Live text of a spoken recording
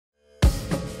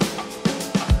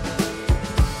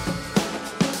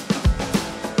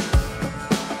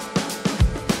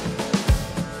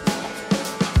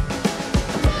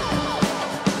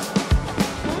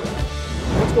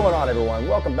everyone,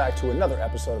 welcome back to another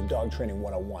episode of Dog Training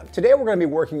 101. Today we're going to be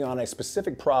working on a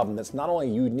specific problem that's not only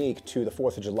unique to the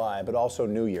 4th of July, but also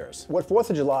New Year's. What 4th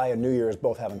of July and New Year's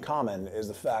both have in common is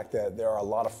the fact that there are a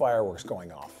lot of fireworks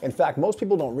going off. In fact, most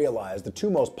people don't realize the two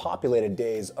most populated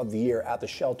days of the year at the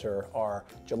shelter are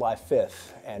July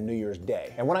 5th and New Year's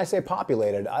Day. And when I say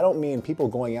populated, I don't mean people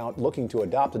going out looking to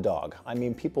adopt a dog. I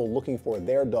mean people looking for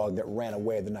their dog that ran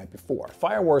away the night before.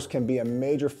 Fireworks can be a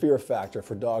major fear factor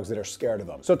for dogs that are scared of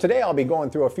them. So today I'll be going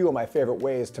through a few of my favorite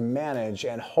ways to manage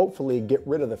and hopefully get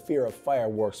rid of the fear of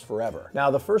fireworks forever.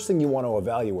 Now, the first thing you want to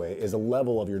evaluate is the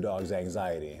level of your dog's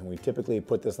anxiety. And we typically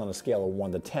put this on a scale of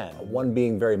 1 to 10, 1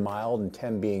 being very mild and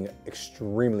 10 being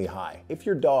extremely high. If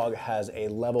your dog has a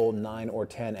level 9 or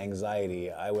 10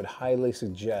 anxiety, I would highly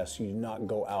suggest you not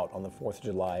go out on the 4th of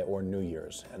July or New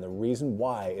Year's. And the reason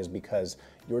why is because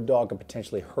your dog could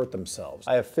potentially hurt themselves.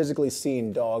 I have physically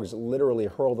seen dogs literally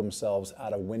hurl themselves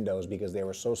out of windows because they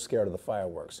were so scared of the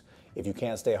fireworks. If you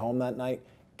can't stay home that night,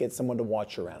 get someone to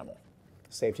watch your animal.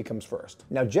 Safety comes first.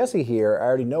 Now Jessie here, I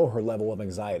already know her level of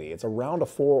anxiety. It's around a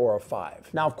 4 or a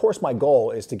 5. Now of course my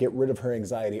goal is to get rid of her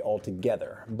anxiety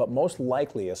altogether, but most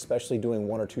likely, especially doing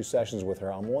 1 or 2 sessions with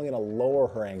her, I'm only going to lower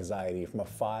her anxiety from a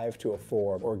 5 to a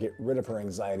 4 or get rid of her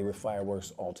anxiety with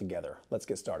fireworks altogether. Let's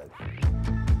get started.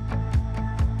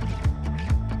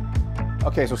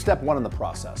 Okay, so step 1 in the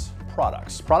process.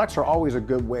 Products. Products are always a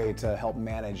good way to help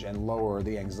manage and lower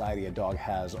the anxiety a dog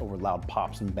has over loud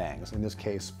pops and bangs, in this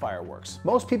case, fireworks.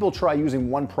 Most people try using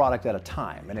one product at a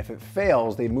time, and if it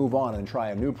fails, they move on and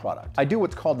try a new product. I do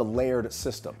what's called the layered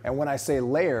system. And when I say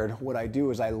layered, what I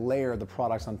do is I layer the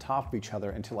products on top of each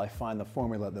other until I find the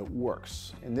formula that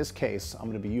works. In this case, I'm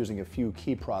going to be using a few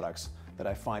key products that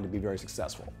I find to be very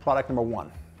successful. Product number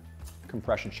 1,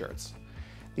 compression shirts.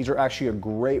 These are actually a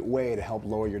great way to help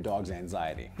lower your dog's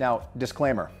anxiety. Now,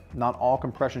 disclaimer, not all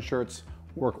compression shirts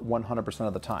work 100%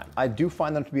 of the time. I do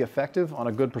find them to be effective on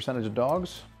a good percentage of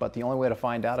dogs, but the only way to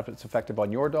find out if it's effective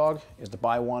on your dog is to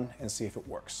buy one and see if it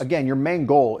works. Again, your main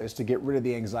goal is to get rid of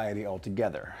the anxiety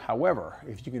altogether. However,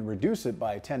 if you can reduce it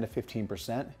by 10 to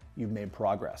 15%, you've made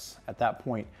progress. At that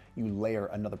point, you layer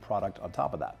another product on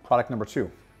top of that. Product number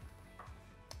 2.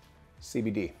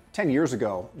 CBD. 10 years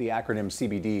ago, the acronym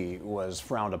CBD was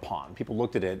frowned upon. People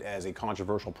looked at it as a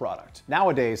controversial product.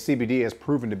 Nowadays, CBD has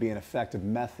proven to be an effective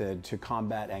method to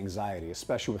combat anxiety,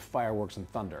 especially with fireworks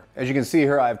and thunder. As you can see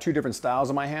here, I have 2 different styles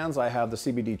in my hands. I have the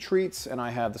CBD treats and I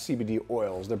have the CBD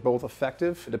oils. They're both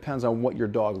effective. It depends on what your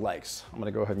dog likes. I'm gonna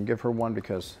go ahead and give her one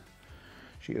because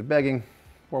she is begging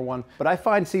for one. But I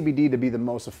find CBD to be the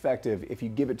most effective if you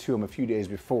give it to them a few days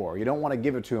before. You don't want to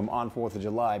give it to them on 4th of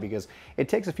July because it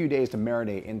takes a few days to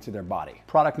marinate into their body.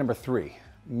 Product number 3,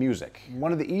 music.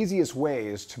 One of the easiest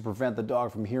ways to prevent the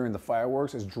dog from hearing the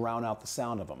fireworks is drown out the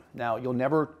sound of them. Now, you'll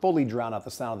never fully drown out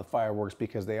the sound of the fireworks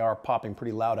because they are popping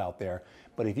pretty loud out there,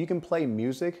 but if you can play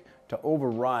music to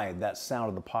override that sound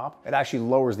of the pop, it actually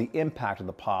lowers the impact of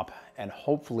the pop, and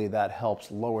hopefully that helps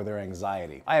lower their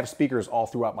anxiety. I have speakers all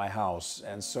throughout my house,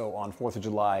 and so on 4th of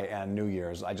July and New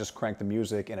Year's, I just crank the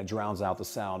music and it drowns out the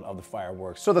sound of the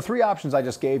fireworks. So the 3 options I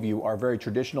just gave you are very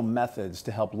traditional methods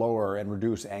to help lower and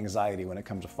reduce anxiety when it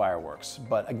comes to fireworks.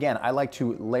 But again, I like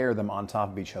to layer them on top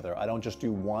of each other. I don't just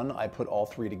do one, I put all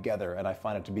 3 together, and I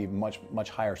find it to be much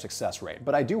higher success rate.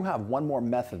 But I do have one more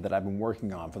method that I've been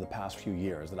working on for the past few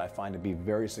years that I find to be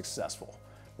very successful.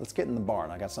 Let's get in the barn.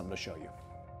 I got something to show you.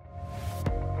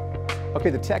 Okay,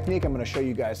 the technique I'm going to show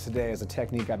you guys today is a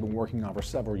technique I've been working on for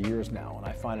several years now, and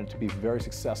I find it to be very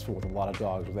successful with a lot of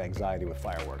dogs with anxiety with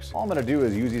fireworks. All I'm going to do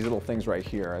is use these little things right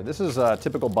here. This is a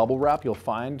typical bubble wrap you'll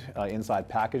find inside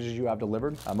packages you have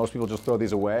delivered. Most people just throw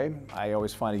these away. I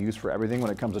always find a use for everything when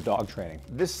it comes to dog training.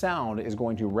 This sound is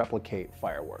going to replicate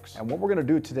fireworks. And what we're going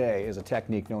to do today is a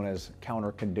technique known as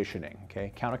counter conditioning.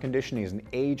 Okay? Counter conditioning is an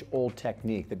age-old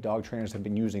technique that dog trainers have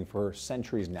been using for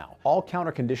centuries now. All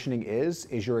counter conditioning is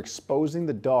you're exposing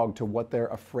the dog to what they're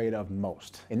afraid of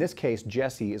most. In this case,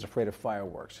 Jessie is afraid of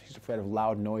fireworks. She's afraid of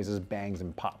loud noises, bangs,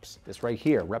 and pops. This right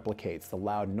here replicates the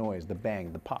loud noise, the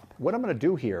bang, the pop. What I'm going to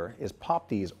do here is pop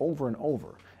these over and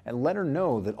over and let her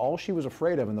know that all she was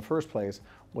afraid of in the first place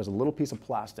was a little piece of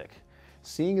plastic.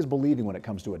 Seeing is believing when it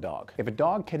comes to a dog. If a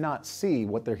dog cannot see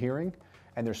what they're hearing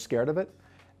and they're scared of it,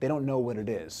 they don't know what it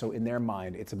is. So in their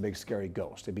mind, it's a big scary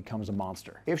ghost. It becomes a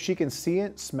monster. If she can see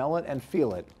it, smell it, and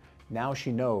feel it, now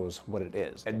she knows what it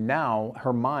is. And now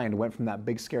her mind went from that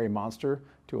big scary monster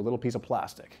to a little piece of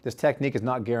plastic. This technique is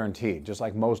not guaranteed, just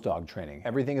like most dog training.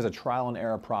 Everything is a trial and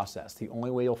error process. The only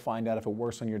way you'll find out if it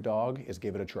works on your dog is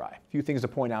give it a try. A few things to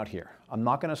point out here. I'm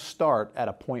not gonna start at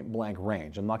a point blank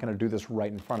range. I'm not gonna do this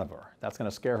right in front of her. That's gonna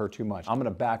scare her too much. I'm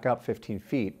gonna back up 15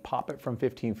 feet, pop it from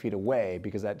 15 feet away,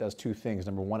 because that does two things.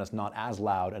 Number one, it's not as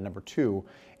loud, and number two,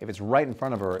 if it's right in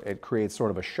front of her, it creates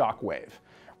sort of a shock wave.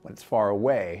 When it's far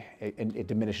away, it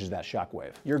diminishes that shock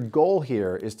wave. Your goal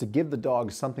here is to give the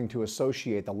dog something to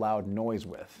associate the loud noise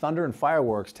with. Thunder and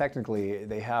fireworks, technically,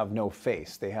 they have no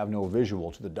face. They have no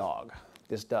visual to the dog.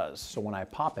 This does. So when I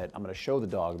pop it, I'm gonna show the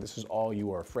dog this is all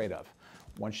you are afraid of.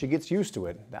 Once she gets used to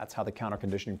it, that's how the counter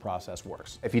conditioning process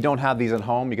works. If you don't have these at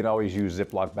home, you can always use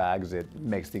Ziploc bags. It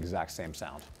makes the exact same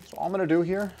sound. So all I'm gonna do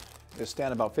here is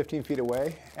stand about 15 feet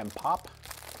away and pop,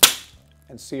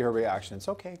 and see her reaction. It's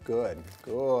okay, good,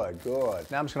 good, good.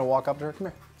 Now I'm just gonna walk up to her, come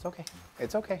here, it's okay,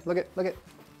 it's okay, look it,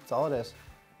 that's all it is.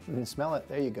 And smell it,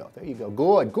 there you go,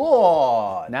 good,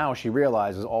 good. Now she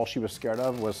realizes all she was scared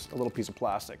of was a little piece of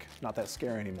plastic. Not that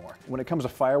scary anymore. When it comes to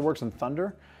fireworks and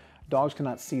thunder, dogs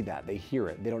cannot see that, they hear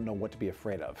it, they don't know what to be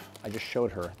afraid of. I just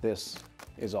showed her this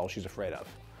is all she's afraid of.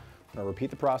 I'm gonna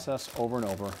repeat the process over and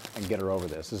over and get her over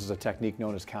this. This is a technique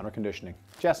known as counter conditioning.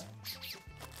 Jess.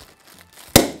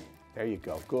 There you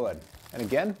go, good. And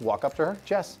again, walk up to her,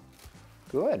 Jess,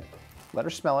 good. Let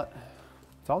her smell it.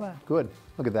 That's all that, good.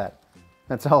 Look at that.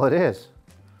 That's all it is.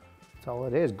 That's all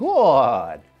it is,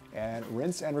 good. And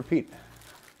rinse and repeat.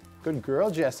 Good girl,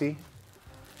 Jessie.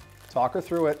 Talk her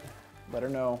through it. Let her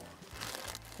know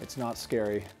it's not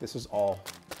scary. This is all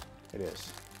it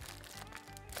is.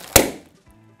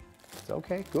 It's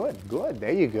okay, good, good.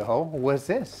 There you go. What's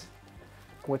this?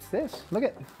 What's this? Look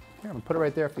at, here, I'm gonna put it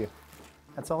right there for you.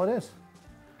 That's all it is.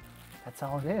 That's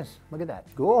all it is. Look at that.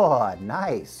 Good,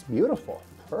 nice, beautiful,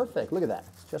 perfect. Look at that,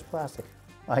 it's just plastic.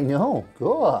 I know,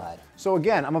 good. So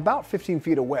again, I'm about 15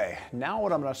 feet away. Now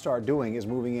what I'm gonna start doing is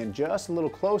moving in just a little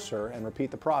closer and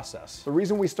repeat the process. The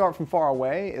reason we start from far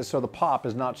away is so the pop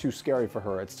is not too scary for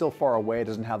her. It's still far away, it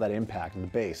doesn't have that impact in the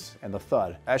bass and the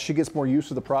thud. As she gets more used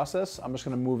to the process, I'm just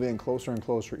gonna move in closer and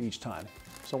closer each time.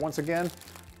 So once again,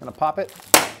 I'm gonna pop it.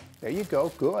 There you go,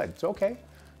 good, it's okay.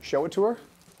 Show it to her.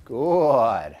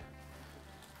 Good.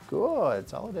 Good,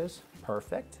 that's all it is.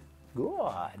 Perfect.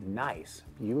 Good, nice,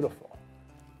 beautiful.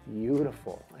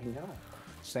 Beautiful, I know.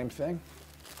 Same thing.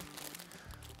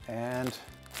 And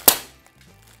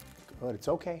good, it's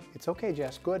okay,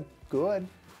 Jess, good, good.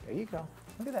 There you go,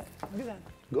 look at that,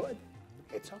 good.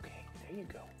 It's okay, there you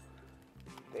go.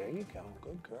 There you go,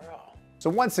 good girl. So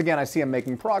once again, I see I'm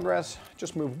making progress.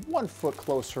 Just move 1 foot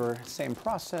closer, same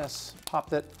process,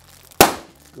 popped it.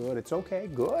 Good, it's okay,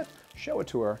 good. Show it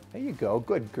to her. There you go,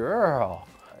 good girl.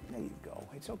 There you go,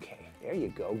 it's okay. There you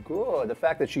go, good. The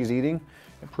fact that she's eating,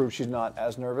 it proves she's not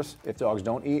as nervous. If dogs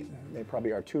don't eat, they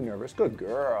probably are too nervous. Good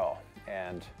girl.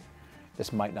 And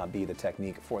this might not be the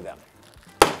technique for them.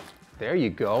 There you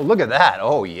go, look at that.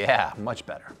 Oh yeah, much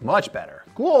better, much better.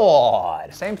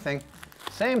 Good, same thing,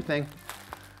 same thing.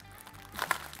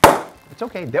 It's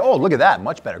okay, oh look at that,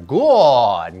 much better.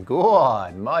 Good,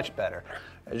 good, much better.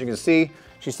 As you can see,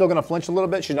 she's still gonna flinch a little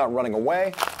bit. She's not running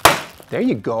away. There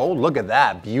you go. Look at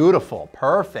that. Beautiful.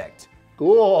 Perfect.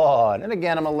 Good. And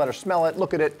again, I'm gonna let her smell it,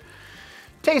 look at it,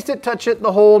 taste it, touch it,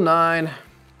 the whole nine.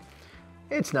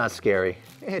 It's not scary.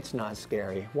 It's not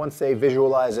scary. Once they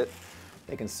visualize it,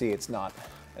 they can see it's not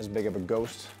as big of a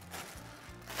ghost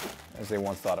as they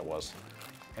once thought it was.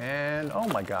 And oh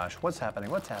my gosh, what's happening?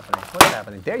 What's happening? What's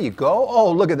happening? There you go.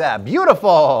 Oh, look at that.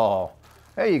 Beautiful.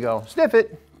 There you go. Sniff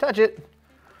it, touch it.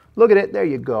 Look at it, there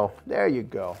you go, there you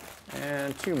go.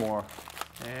 And 2 more,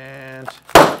 and,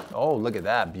 oh, look at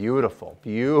that, beautiful,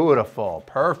 beautiful,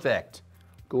 perfect,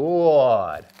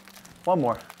 good. 1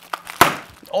 more.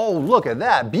 Oh, look at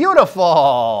that,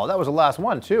 beautiful. That was the last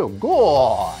one too,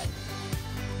 good.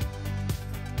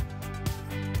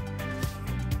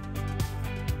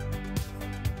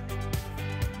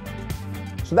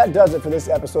 So that does it for this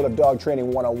episode of Dog Training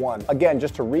 101. Again,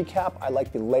 just to recap, I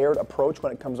like the layered approach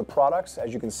when it comes to products.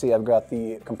 As you can see, I've got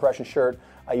the compression shirt,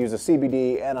 I use the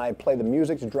CBD, and I play the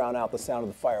music to drown out the sound of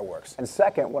the fireworks. And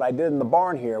second, what I did in the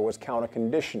barn here was counter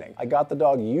conditioning. I got the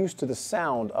dog used to the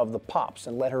sound of the pops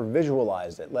and let her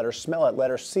visualize it, let her smell it, let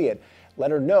her see it, let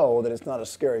her know that it's not a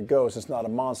scary ghost, it's not a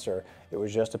monster, it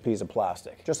was just a piece of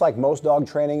plastic. Just like most dog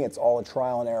training, it's all a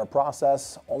trial and error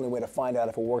process. Only way to find out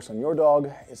if it works on your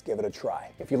dog is give it a try.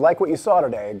 If you like what you saw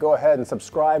today, go ahead and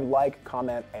subscribe, like,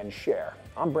 comment, and share.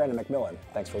 I'm Brandon McMillan.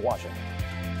 Thanks for watching.